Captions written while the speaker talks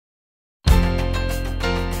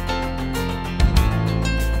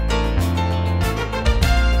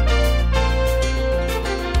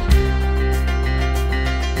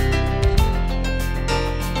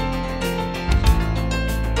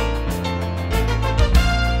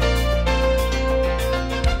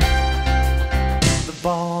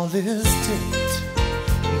is ticked.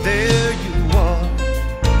 There you are,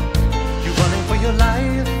 you're running for your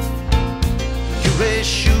life. You're a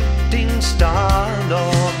shooting star, and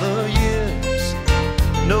all the years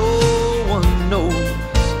no one knows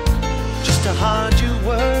just how hard you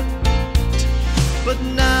worked, but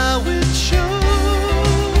now it shows.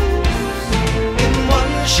 In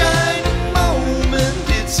one shining moment,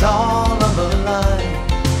 it's all on the line.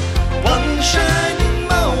 One shining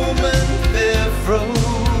moment, they're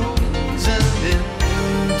frozen in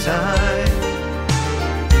time.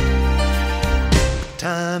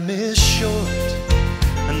 Time is short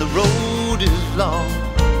and the road is long.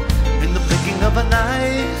 In the blinking of an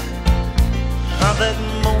eye, how that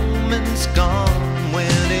moment's gone.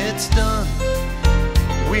 When it's done,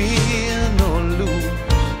 win or lose,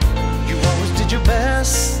 you always did your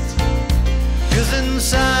best, 'cause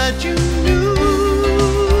inside you knew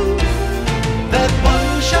that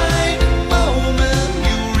one shining moment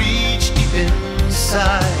you reached deep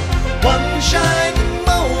inside. One shining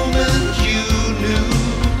moment you knew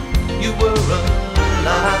you were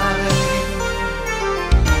alive.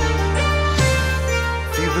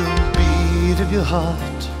 Feel the beat of your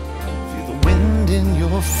heart, feel the wind in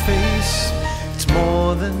your face. It's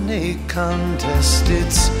more than a contest,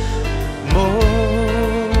 it's more